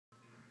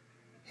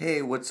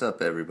Hey, what's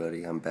up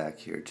everybody? I'm back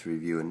here to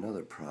review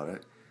another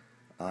product.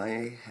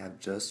 I have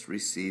just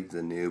received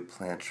the new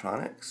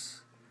Plantronics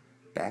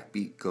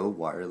BackBeat Go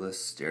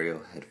wireless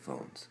stereo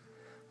headphones.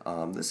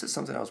 This is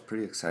something I was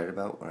pretty excited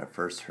about when I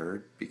first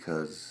heard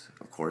because,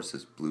 of course,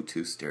 it's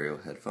Bluetooth stereo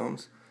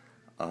headphones.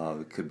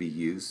 It could be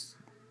used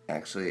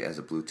actually as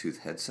a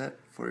Bluetooth headset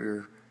for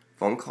your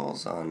phone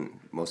calls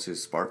on most of your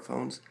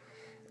smartphones.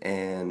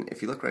 And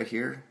if you look right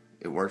here,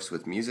 it works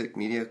with music,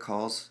 media,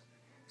 calls.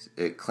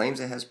 It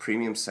claims it has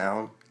premium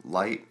sound,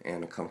 light,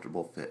 and a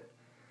comfortable fit.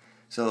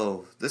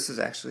 So this is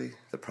actually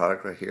the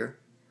product right here.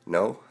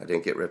 No, I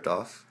didn't get ripped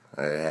off.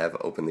 I have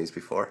opened these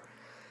before.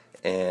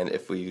 And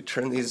if we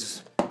turn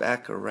these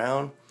back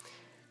around,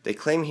 they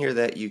claim here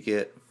that you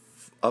get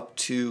up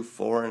to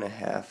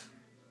 4.5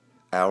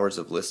 hours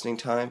of listening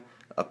time,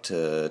 up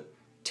to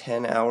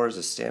 10 hours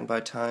of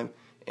standby time,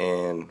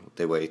 and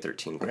they weigh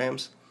 13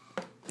 grams.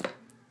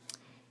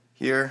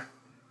 Here,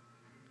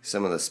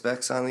 some of the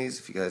specs on these,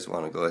 if you guys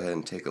want to go ahead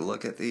and take a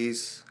look at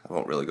these. I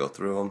won't really go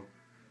through them.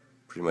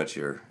 Pretty much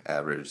your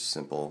average,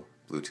 simple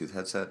Bluetooth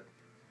headset.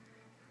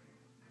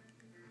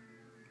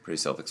 Pretty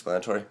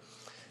self-explanatory.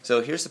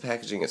 So here's the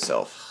packaging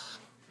itself.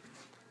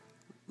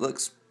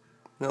 Looks,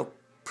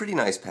 pretty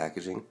nice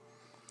packaging.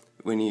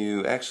 When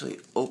you actually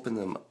open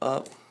them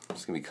up,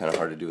 it's going to be kind of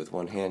hard to do with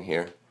one hand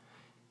here.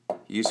 You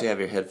usually have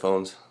your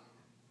headphones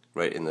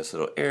right in this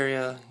little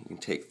area. You can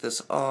take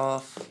this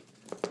off.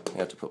 I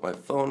have to put my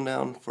phone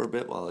down for a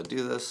bit while I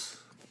do this.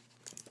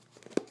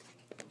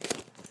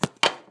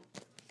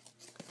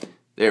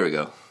 There we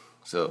go.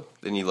 So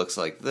then he looks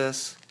like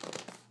this.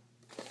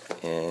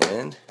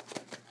 And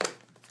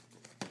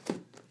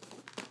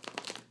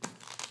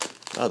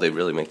oh, they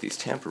really make these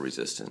tamper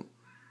resistant.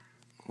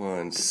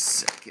 One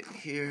second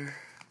here.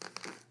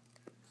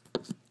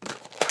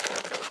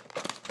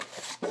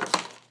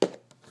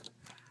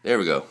 There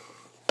we go.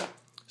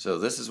 So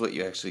this is what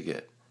you actually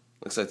get.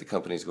 Looks like the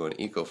company's going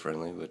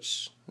eco-friendly,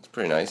 which is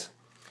pretty nice.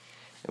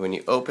 And when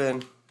you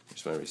open,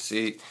 here's my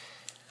receipt,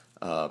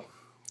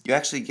 you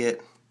actually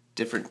get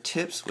different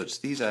tips,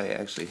 which these I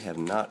actually have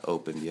not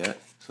opened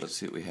yet. So let's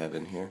see what we have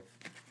in here.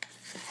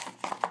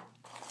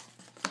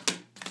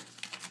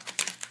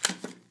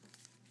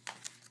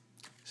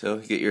 So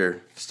you get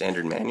your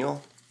standard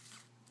manual,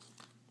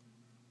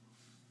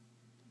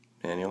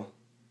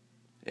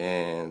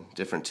 and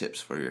different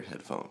tips for your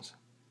headphones.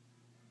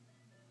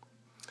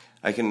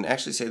 I can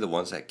actually say the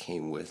ones that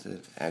came with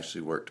it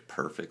actually worked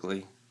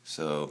perfectly,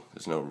 so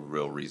there's no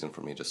real reason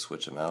for me to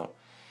switch them out.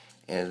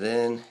 And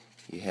then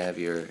you have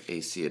your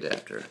AC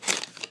adapter.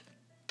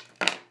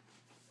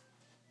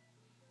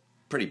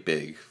 Pretty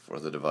big for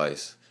the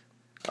device,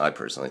 I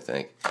personally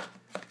think.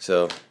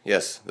 So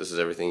yes, this is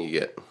everything you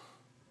get.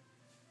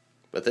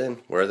 But then,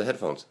 where are the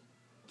headphones?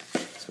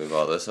 Let's move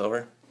all this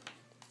over.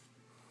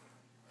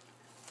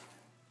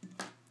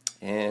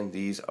 And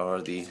these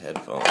are the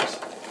headphones.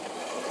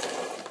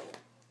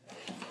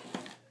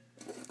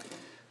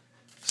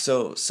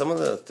 So some of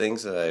the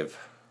things that I've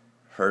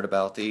heard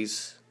about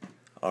these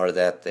are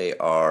that they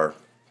are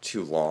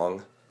too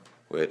long,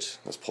 which,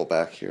 let's pull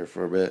back here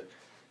for a bit.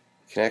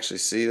 You can actually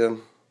see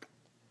them.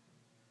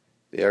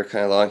 They are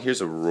kind of long.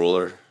 Here's a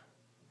ruler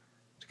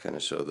to kind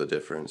of show the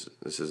difference.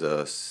 This is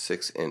a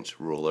 6-inch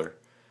ruler.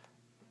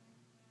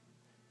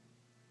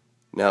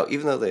 Now,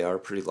 even though they are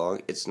pretty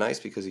long, it's nice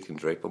because you can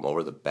drape them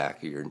over the back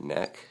of your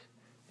neck,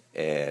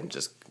 and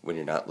just when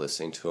you're not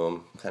listening to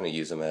them, kind of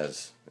use them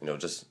as,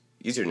 just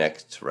use your neck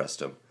to rest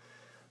them.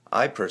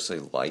 I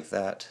personally like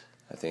that.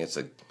 I think it's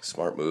a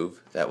smart move.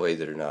 That way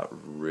they're not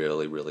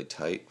really, really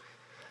tight.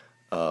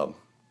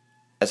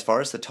 As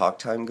far as the talk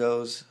time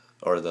goes,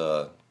 or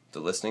the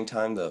listening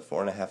time, the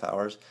 4.5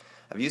 hours,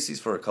 I've used these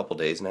for a couple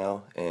days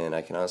now, and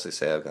I can honestly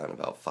say I've gotten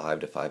about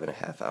 5 to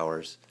 5.5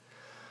 hours.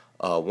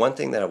 One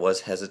thing that I was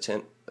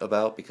hesitant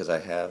about, because I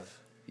have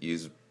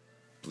used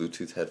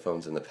Bluetooth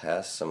headphones in the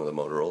past, some of the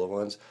Motorola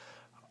ones,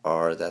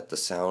 are that the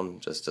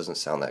sound just doesn't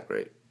sound that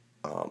great.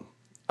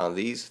 On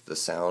these, the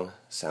sound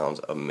sounds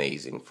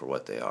amazing for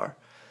what they are.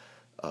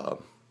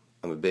 I'm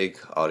a big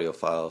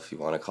audiophile, if you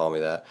want to call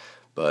me that,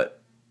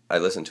 but I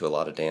listen to a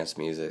lot of dance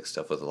music,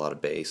 stuff with a lot of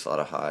bass, a lot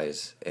of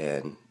highs,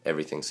 and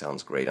everything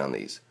sounds great on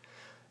these.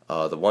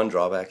 The one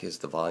drawback is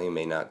the volume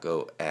may not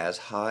go as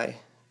high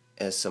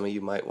as some of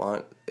you might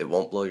want. It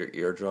won't blow your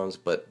eardrums,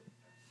 but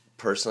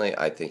personally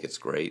I think it's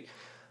great.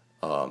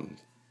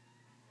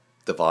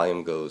 The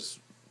volume goes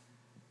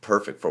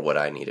perfect for what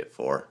I need it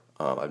for.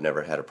 I've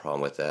never had a problem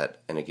with that.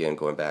 And again,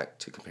 going back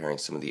to comparing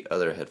some of the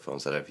other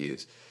headphones that I've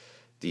used,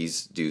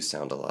 these do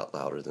sound a lot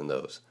louder than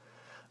those.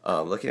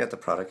 Looking at the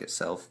product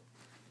itself,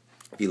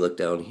 if you look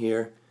down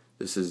here,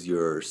 this is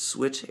your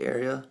switch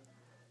area.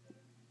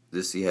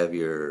 This, you have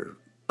your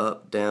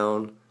up,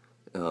 down.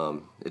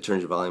 It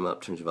turns your volume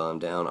up, turns your volume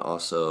down.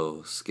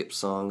 Also skip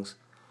songs.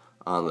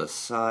 On the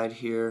side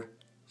here,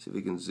 see if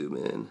we can zoom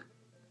in.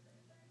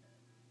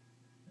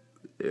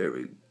 There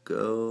we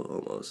go,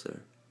 almost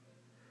there.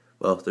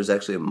 Well, there's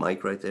actually a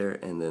mic right there,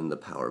 and then the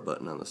power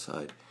button on the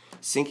side.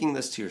 Syncing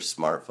this to your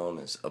smartphone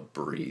is a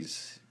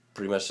breeze.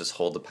 pretty much just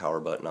hold the power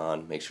button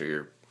on, make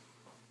sure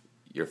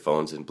your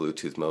phone's in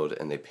Bluetooth mode,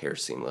 and they pair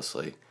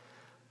seamlessly.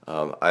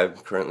 I'm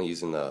currently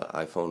using the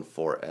iPhone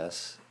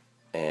 4S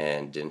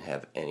and didn't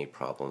have any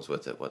problems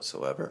with it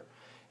whatsoever.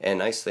 And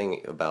nice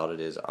thing about it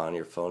is on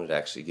your phone it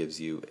actually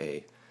gives you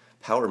a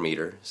power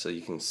meter so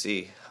you can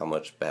see how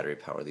much battery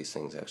power these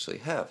things actually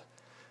have,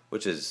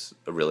 which is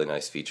a really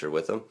nice feature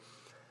with them.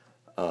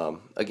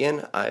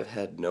 Again, I've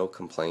had no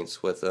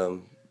complaints with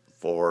them.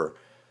 For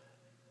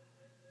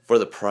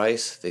the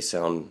price, they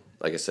sound,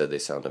 like I said, they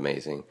sound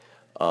amazing.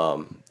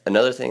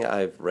 Another thing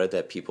I've read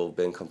that people have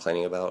been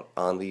complaining about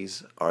on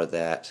these are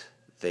that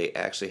they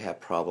actually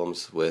have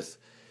problems with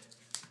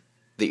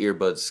the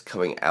earbuds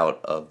coming out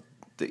of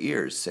the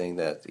ears, saying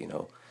that,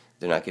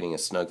 they're not getting a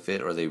snug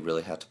fit or they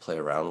really have to play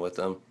around with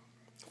them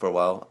for a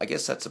while. I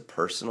guess that's a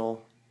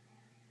personal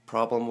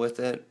problem with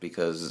it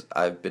because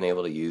I've been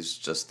able to use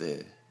just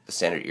the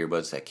standard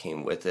earbuds that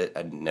came with it.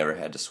 I never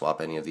had to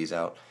swap any of these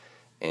out,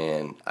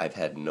 and I've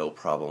had no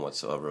problem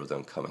whatsoever with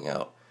them coming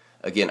out.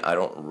 Again, I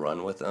don't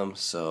run with them,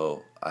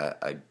 so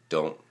I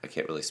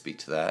can't really speak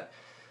to that.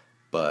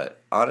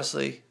 But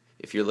honestly,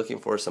 if you're looking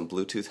for some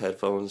Bluetooth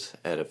headphones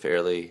at a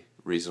fairly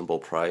reasonable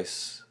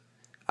price,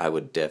 I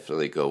would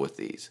definitely go with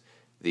these.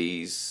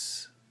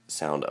 These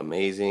sound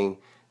amazing.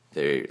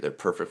 They're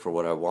perfect for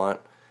what I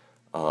want.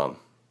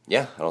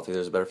 Yeah, I don't think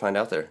there's a better find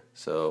out there.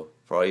 So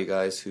for all you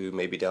guys who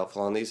may be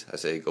doubtful on these, I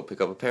say go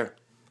pick up a pair.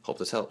 Hope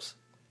this helps.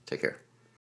 Take care.